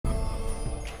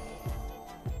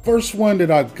first one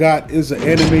that I got is an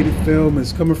animated film.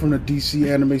 It's coming from the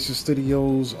DC Animation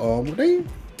Studios. They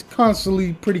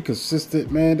constantly pretty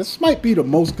consistent, man. This might be the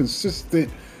most consistent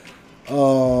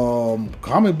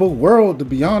comic book world, to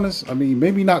be honest. I mean,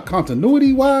 maybe not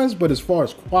continuity wise, but as far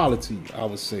as quality, I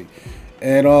would say.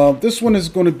 And this one is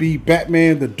going to be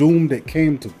Batman: The Doom That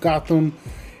Came to Gotham.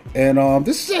 And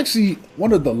this is actually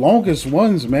one of the longest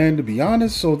ones, man, to be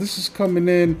honest. So this is coming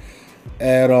in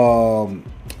at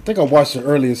I think I watched it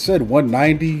earlier. It said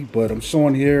 190, but I'm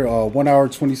showing here 1 hour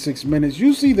 26 minutes.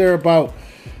 Usually they're about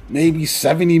maybe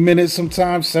 70 minutes,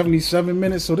 sometimes 77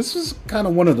 minutes. So this is kind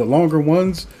of one of the longer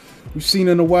ones we've seen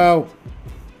in a while.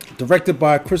 Directed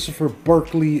by Christopher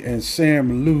Berkeley and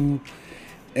Sam Liu.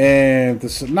 And the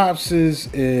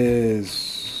synopsis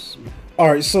is...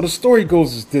 Alright, so the story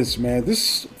goes as this, man.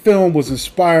 This film was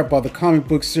inspired by the comic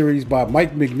book series by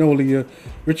Mike Mignola,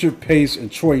 Richard Pace,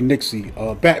 and Troy Nixey.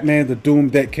 Batman: The Doom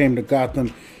That Came to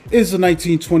Gotham is a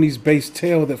 1920s based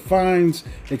tale that finds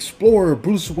explorer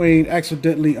Bruce Wayne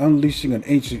accidentally unleashing an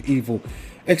ancient evil,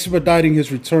 expediting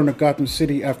his return to Gotham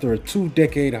City after a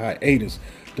 2-decade hiatus.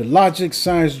 The logic,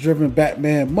 science-driven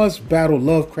Batman must battle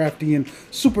Lovecraftian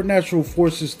supernatural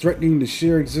forces threatening the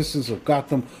sheer existence of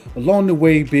Gotham, along the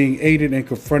way being aided and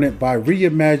confronted by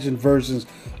reimagined versions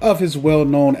of his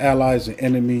well-known allies and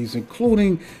enemies,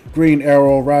 including Green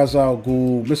Arrow, Ra's al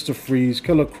Ghul, Mr. Freeze,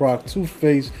 Killer Croc,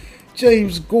 Two-Face,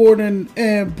 James Gordon,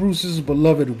 and Bruce's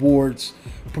beloved wards.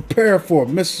 Prepare for a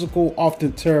mystical,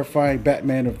 often terrifying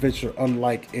Batman adventure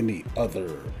unlike any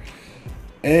other.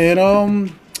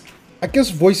 And I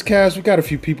guess voice cast, we got a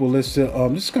few people listed.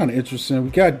 This is kind of interesting. We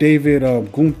got David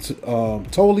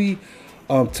Toley,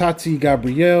 Tati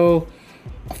Gabrielle.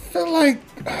 I feel like,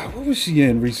 what was she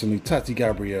in recently? Tati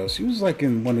Gabrielle. She was like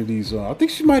in one of these. I think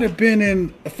she might have been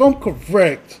in, if I'm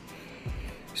correct,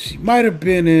 she might have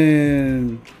been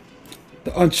in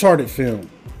the Uncharted film.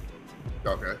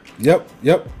 Okay. Yep.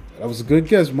 That was a good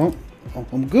guess, Monk.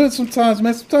 I'm good sometimes,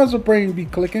 man. Sometimes my brain be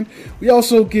clicking. We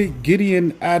also get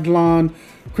Gideon Adlon,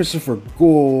 Christopher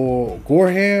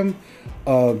Gorham,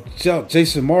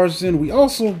 Jason Marsden. We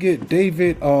also get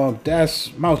David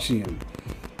Dasmalchian.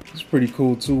 It's pretty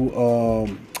cool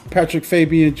too. Patrick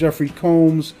Fabian, Jeffrey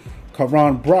Combs,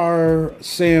 Karan Breyer,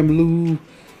 Sam Liu,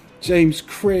 James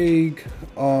Craig.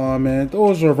 Man,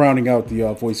 those are rounding out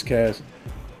the voice cast.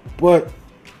 But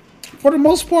for the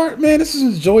most part, man, this is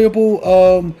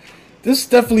enjoyable. This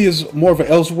definitely is more of an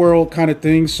Elseworld kind of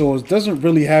thing, so it doesn't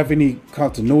really have any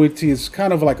continuity. It's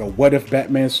kind of like a what-if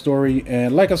Batman story,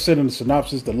 and like I said in the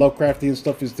synopsis, the Lovecraftian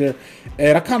stuff is there,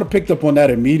 and I kind of picked up on that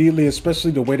immediately,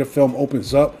 especially the way the film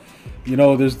opens up. You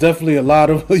know, there's definitely a lot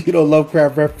of,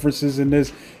 Lovecraft references in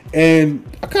this, and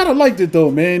I kind of liked it though,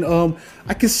 man.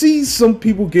 I can see some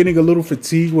people getting a little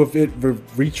fatigued with it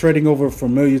retreading over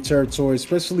familiar territory,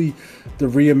 especially the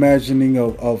reimagining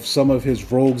of some of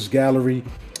his rogues gallery.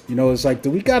 It's like, do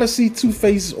we gotta see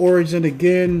Two-Face's origin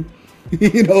again?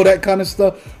 That kind of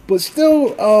stuff. But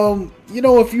still,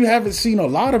 if you haven't seen a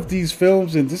lot of these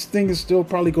films, and this thing is still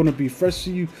probably going to be fresh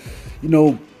to you,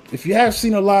 if you have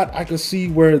seen a lot, I could see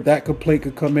where that complaint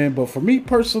could come in. But for me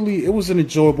personally, it was an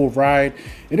enjoyable ride,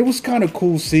 and it was kind of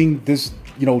cool seeing this,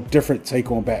 different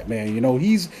take on Batman.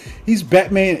 He's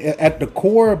Batman at the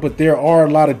core, but there are a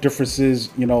lot of differences,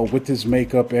 with his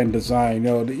makeup and design.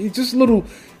 It's just little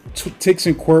ticks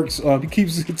and quirks. He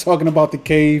keeps talking about the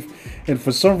cave, and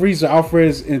for some reason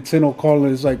Alfred's intent calling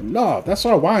is like, nah, that's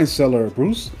our wine cellar,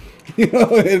 Bruce.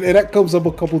 and that comes up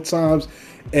a couple times.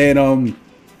 And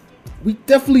we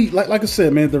definitely, like I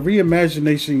said, man, the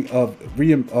reimagination of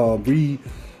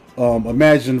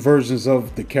imagined versions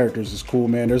of the characters is cool,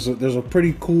 man. There's a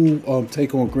pretty cool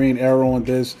take on Green Arrow on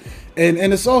this, and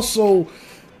it's also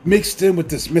mixed in with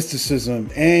this mysticism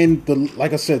and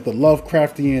like I said, the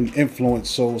Lovecraftian influence.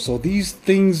 So these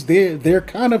things, they're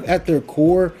kind of at their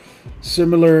core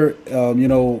similar,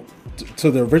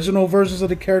 to the original versions of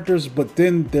the characters, but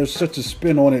then there's such a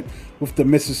spin on it with the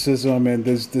mysticism, and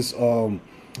there's this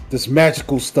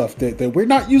magical stuff that we're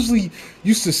not usually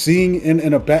used to seeing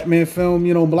in a Batman film.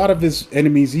 A lot of his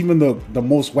enemies, even the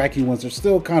most wacky ones, are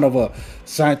still kind of a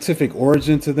scientific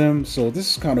origin to them. So this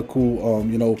is kind of cool,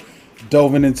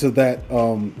 delving into that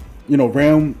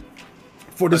realm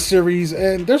for the series,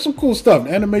 and there's some cool stuff.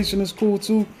 The animation is cool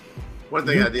too. One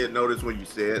thing I did notice when you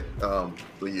said,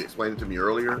 when you explained it to me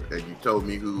earlier, and you told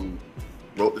me who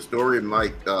wrote the story,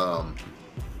 Mike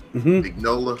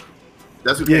Mignola,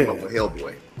 that's who came up with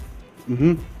Hellboy.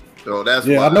 So that's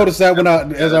why I noticed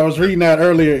that as I was reading that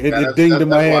earlier, it dinged in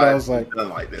my head. I was like, done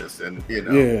like this, and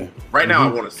right now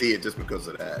I want to see it just because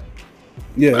of that.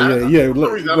 Yeah.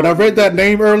 Look, when I read that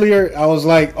name earlier, I was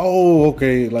like, "Oh,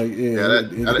 okay." Like,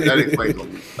 that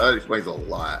explains a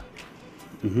lot.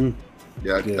 Mm-hmm.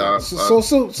 Yeah.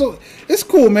 So it's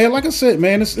cool, man. Like I said,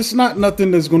 man, it's not nothing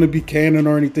that's going to be canon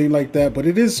or anything like that, but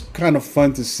it is kind of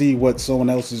fun to see what someone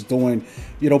else is doing.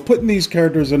 You know, putting these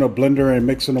characters in a blender and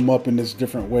mixing them up in this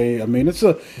different way. I mean, it's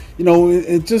a, you know,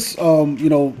 it just, you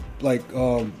know, like,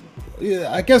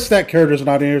 yeah, I guess that character's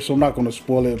not in here, so I'm not going to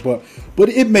spoil it, but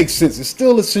it makes sense. It's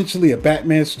still essentially a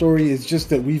Batman story. It's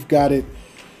just that we've got it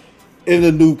in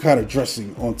a new kind of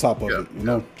dressing on top of it, you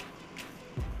know.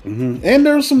 Mm-hmm. And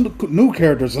there's some new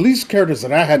characters, at least characters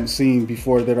that I hadn't seen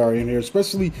before that are in here,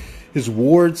 especially his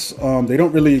wards. They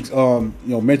don't really, you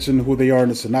know, mention who they are in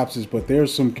the synopsis, but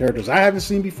there's some characters I haven't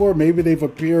seen before. Maybe they've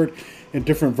appeared in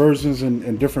different versions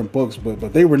and different books,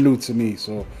 but they were new to me.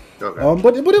 So,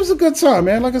 but it was a good time,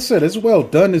 man. Like I said, it's well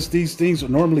done as these things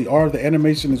normally are. The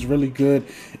animation is really good,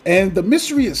 and the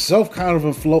mystery itself kind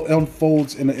of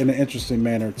unfolds in an interesting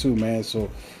manner too, man.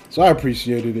 So I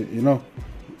appreciated it, you know.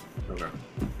 Okay.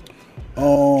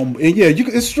 And yeah,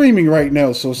 it's streaming right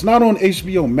now, so it's not on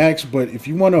HBO Max. But if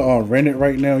you want to rent it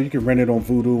right now, you can rent it on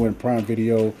Vudu and Prime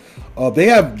Video. They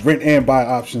have rent and buy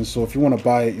options, so if you want to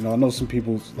buy it, you know, I know some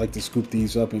people like to scoop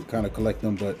these up and kind of collect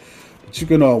them, but you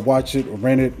can watch it or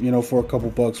rent it, you know, for a couple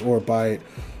bucks or buy it.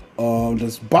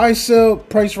 This buy sale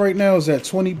price right now is at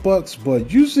 $20,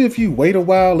 but usually if you wait a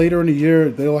while later in the year,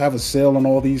 they'll have a sale on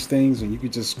all these things, and you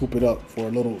can just scoop it up for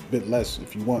a little bit less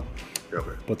if you want.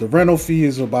 Okay. But the rental fee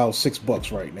is about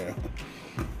 $6 right now.